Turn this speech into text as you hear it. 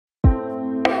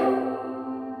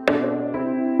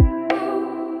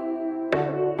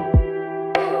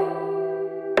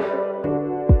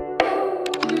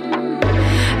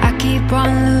up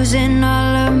on losing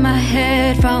all of my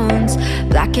headphones,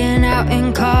 blacking out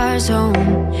in cars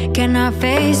home. Cannot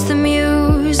face the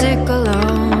music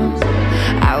alone.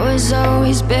 I was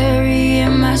always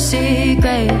burying my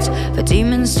secrets, but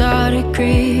demons started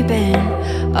creeping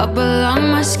up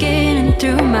along my skin and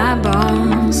through my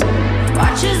bones.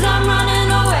 Watch as I'm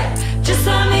running away, just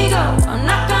let me go, I'm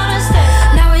not gonna stay.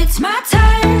 Now it's my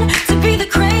turn to be the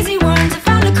crazy one, to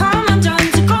find the calm I'm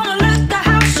done, to gonna let the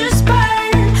house just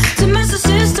burn, to mess the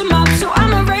system up. So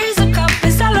I'ma raise a cup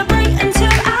and celebrate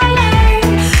until I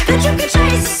learn that you can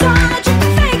chase the sun, that you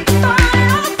can fake the fun, and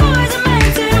all the poison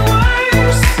makes it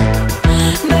worse.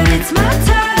 But it's my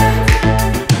turn,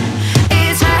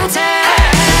 it's my turn.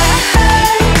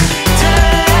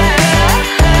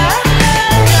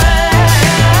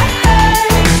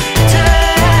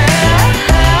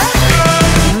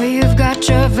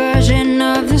 Your version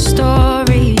of the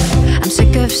story, I'm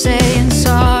sick of saying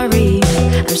sorry,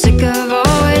 I'm sick of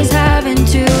always having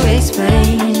to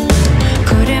explain.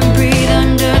 Couldn't breathe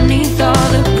underneath all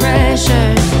the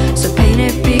pressure, so pain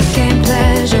it became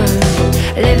pleasure.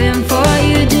 Living for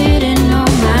you, didn't know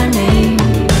my name.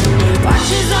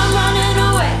 Watch as I'm running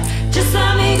away, just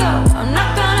let me go, I'm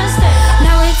not gonna stay.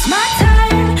 Now it's my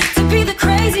turn to be the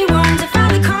crazy one, to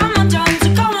find the calm I'm done, to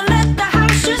go and let the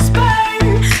house just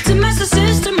burn, to mess the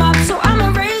system up. So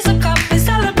I'ma raise a cup and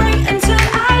celebrate until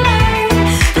I learn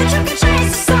that you can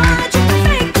chase the sun, that you can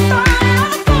fake the fun, and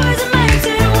all the poison makes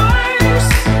it worse.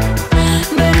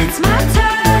 But it's my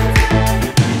turn,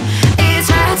 it's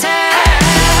my turn.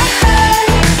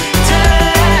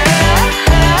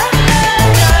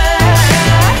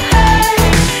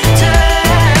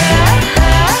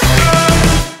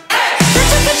 That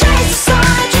you can chase the sun,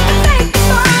 that you can fake the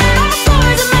fun, and all the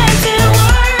poison makes it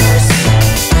worse.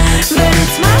 But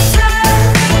it's my turn,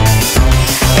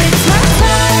 it's my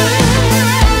turn.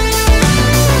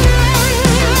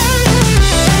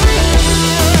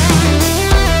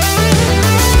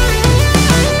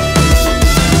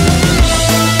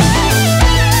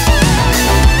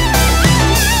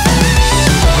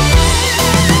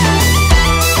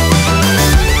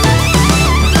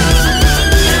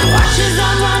 Watch as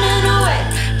I'm running away,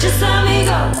 just let me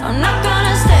go, I'm not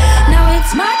gonna stay. Now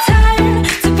it's my turn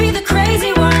to be the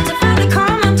crazy one, to find the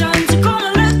calm I'm done, to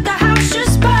gonna let the house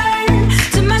just burn,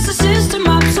 to mess the system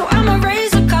up. So I'ma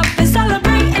raise a cup and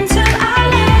celebrate until I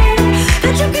learn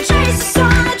that you can chase the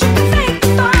sun, that you can fake the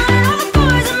fun, and all the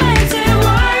poison makes it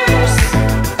worse.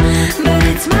 But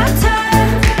it's my turn,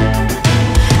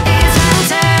 it's my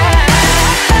turn.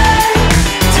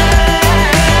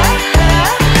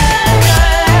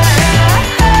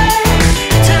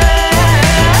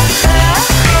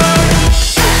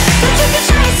 That you can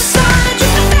chase the sun.